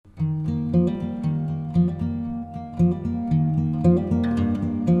Hello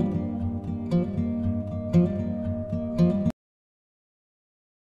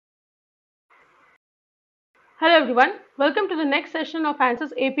everyone, welcome to the next session of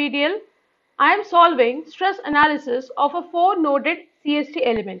ANSYS APDL. I am solving stress analysis of a 4-noded CST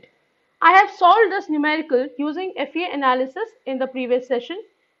element. I have solved this numerical using FEM analysis in the previous session.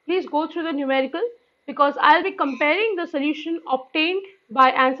 Please go through the numerical because I will be comparing the solution obtained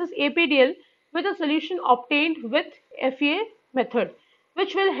by ANSYS APDL with a solution obtained with FEM method,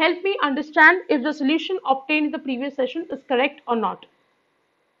 which will help me understand if the solution obtained in the previous session is correct or not.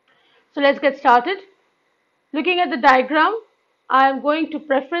 So let's get started. Looking at the diagram, I am going to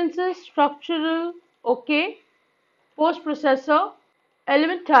preferences, structural, OK, post processor,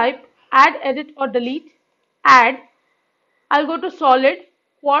 element type, add, edit or delete, add. I'll go to solid,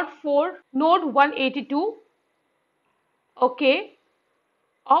 quad 4, node 182, OK,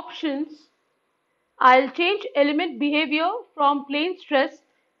 options. I'll change element behavior from plane stress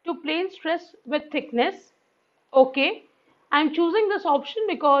to plane stress with thickness, OK. I'm choosing this option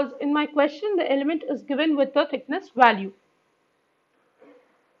because in my question the element is given with the thickness value.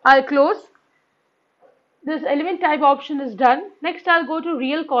 I'll close. This element type option is done. Next, I'll go to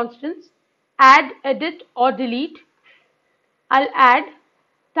real constants, add, edit or delete. I'll add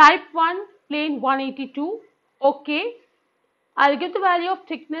type 1 plane 182, OK. I'll give the value of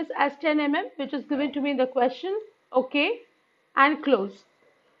thickness as 10 mm, which is given to me in the question, OK, and close.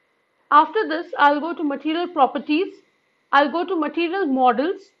 After this, I'll go to material properties. I'll go to material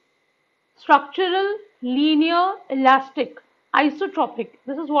models, structural, linear, elastic, isotropic.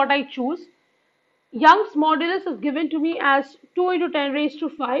 This is what I choose. Young's modulus is given to me as 2 into 10 raised to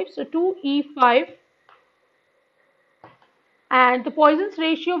 5, so 2E5, and the Poisson's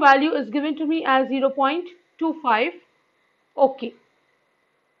ratio value is given to me as 0.25. Okay,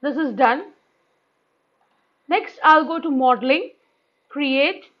 this is done. Next, I'll go to modeling,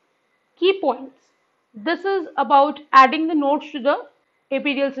 create, key points. This is about adding the nodes to the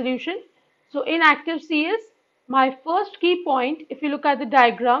APDL solution. So in active CS, my first key point, if you look at the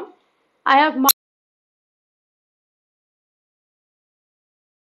diagram, I have marked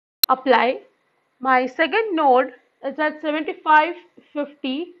apply. My second node is at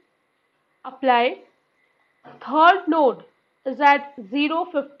 7550, apply. Third node is at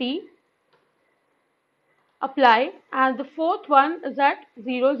 050, apply, and the fourth one is at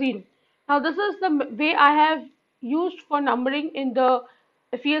 00. Now this is the way I have used for numbering in the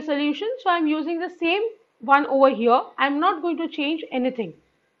FEM solution, so I am using the same one over here. I am not going to change anything.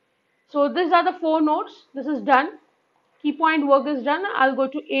 So these are the 4 nodes. This is done. Key point work is done. I'll go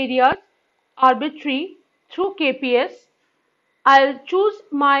to areas, arbitrary, through KPS. I'll choose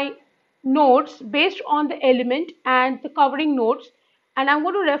my nodes based on the element and the covering nodes, and I'm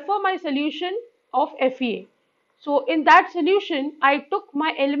going to refer my solution of FEM. So in that solution, I took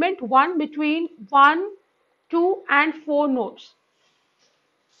my element 1 between 1, 2 and 4 nodes.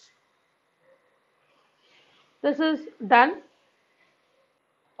 This is done.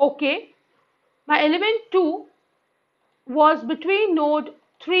 Okay. My element 2 was between node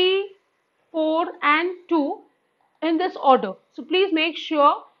 3, 4 and 2 in this order. So please make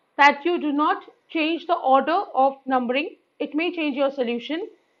sure that you do not change the order of numbering. It may change your solution.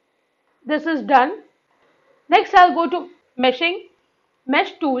 This is done. Next, I'll go to meshing,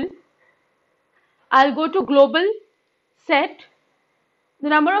 mesh tool. I'll go to global, set. The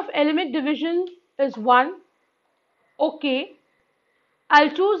number of element division is 1. OK. I'll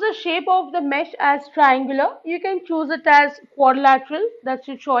choose the shape of the mesh as triangular. You can choose it as quadrilateral. That's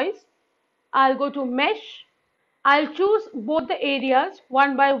your choice. I'll go to mesh. I'll choose both the areas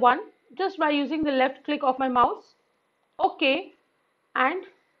one by one just by using the left click of my mouse. OK, and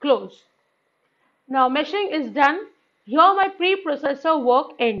close. Now meshing is done. Here my preprocessor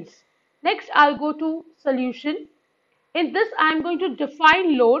work ends. Next I'll go to solution. In this I'm going to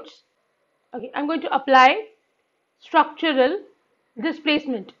define loads. Okay, I'm going to apply structural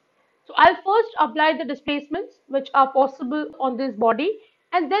displacement. So I'll first apply the displacements which are possible on this body,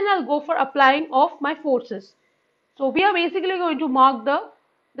 and then I'll go for applying of my forces. So we are basically going to mark the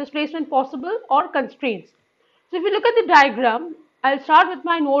displacement possible or constraints. So if you look at the diagram, I'll start with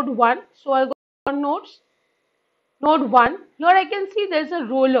my node 1. So I'll go on nodes. Node 1. Here I can see there's a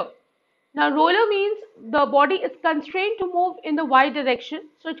roller. Now roller means the body is constrained to move in the y direction.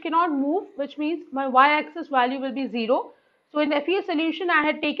 So it cannot move, which means my y-axis value will be 0. So in the FEM solution, I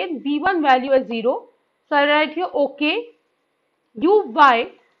had taken V1 value as 0. So I write here OK.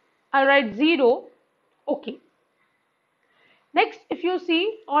 Uy, I write 0. OK. Next, if you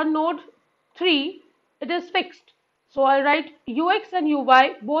see on node 3, it is fixed. So I'll write ux and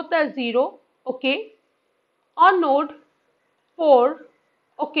uy both as 0, okay. On node 4,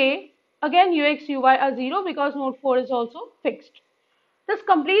 okay, again ux, uy are 0 because node 4 is also fixed. This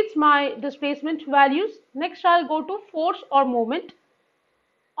completes my displacement values. Next I'll go to force or moment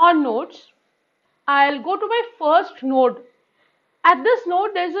on nodes. I'll go to my first node. At this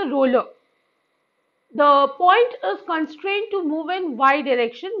node there is a roller. The point is constrained to move in y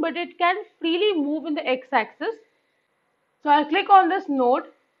direction, but it can freely move in the x-axis. So I'll click on this node,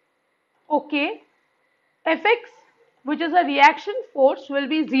 OK. Fx, which is a reaction force, will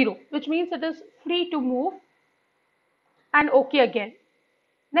be 0, which means it is free to move, and OK again.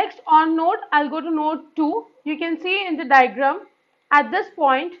 Next on node, I'll go to node 2. You can see in the diagram, at this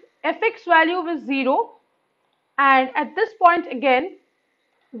point, Fx value is 0, and at this point again,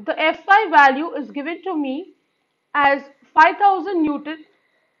 the Fy value is given to me as 5000 Newton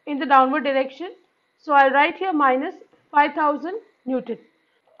in the downward direction. So I'll write here minus 5000 Newton.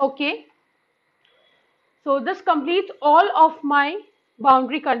 Okay. So this completes all of my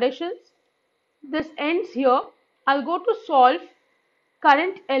boundary conditions. This ends here. I'll go to solve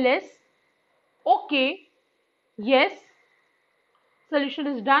current ls. Okay. Yes. Solution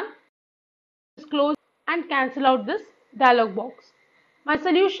is done. Close and cancel out this dialog box. My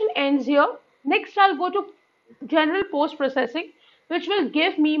solution ends here. Next I'll go to general post processing, which will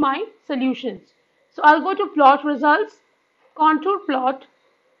give me my solutions. So I'll go to plot results, contour plot,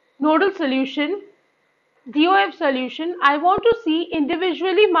 nodal solution, DOF solution. I want to see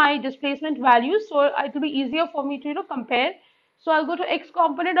individually my displacement values, so it will be easier for me to compare. So I'll go to x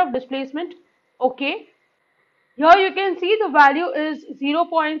component of displacement. Okay. Here you can see the value is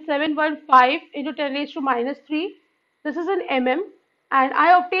 0.715 into 10 raised to minus 3. This is in mm, and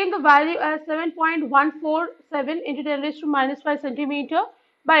I obtained the value as 7.147 into 10 raised to minus 5 centimeter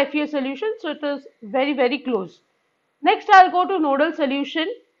by FEM solution. So it is very close. Next I'll go to nodal solution,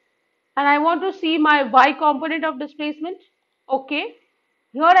 and I want to see my y component of displacement. Okay.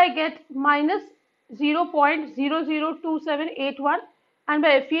 Here I get minus 0.002781, and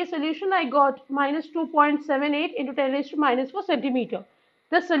by FEM solution I got minus 2.78 into 10 raised to minus 4 centimeter.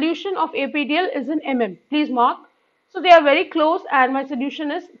 The solution of APDL is in mm. Please mark. So they are very close and my solution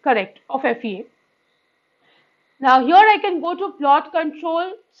is correct of FEM. Now here I can go to plot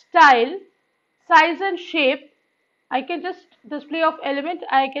control, style, size and shape. I can just display of element,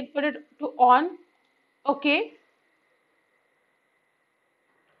 I can put it to on. Okay.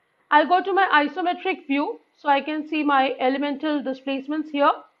 I'll go to my isometric view so I can see my elemental displacements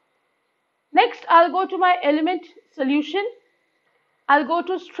here. Next, I'll go to my element solution. I'll go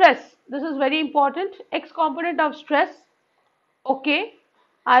to stress. This is very important. X component of stress. Okay.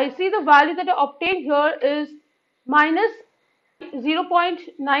 I see the value that I obtained here is minus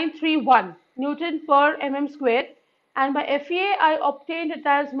 0.931 Newton per mm square, and by FEA I obtained it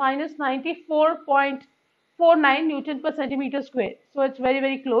as minus 94.49 Newton per centimeter square. So it's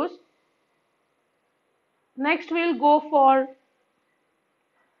very close. Next we'll go for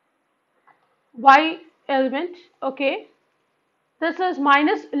Y element. Okay. This is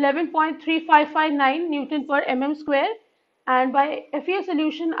minus 11.3559 Newton per mm square, and by FEM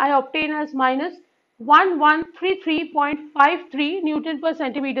solution I obtain as minus 1133.53 Newton per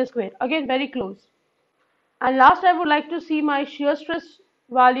centimeter square. Again very close. And last I would like to see my shear stress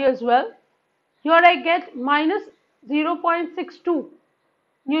value as well. Here I get minus 0.62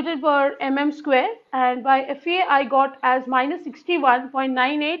 Newton per mm square, and by FEA I got as minus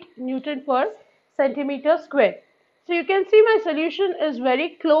 61.98 Newton per centimeter square. So you can see my solution is very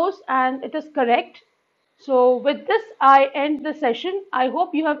close and it is correct. So with this I end the session. I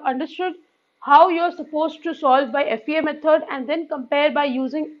hope you have understood how you are supposed to solve by FEM method and then compare by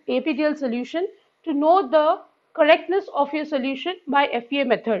using APDL solution to know the correctness of your solution by FEM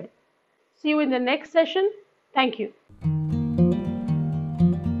method. See you in the next session. Thank you.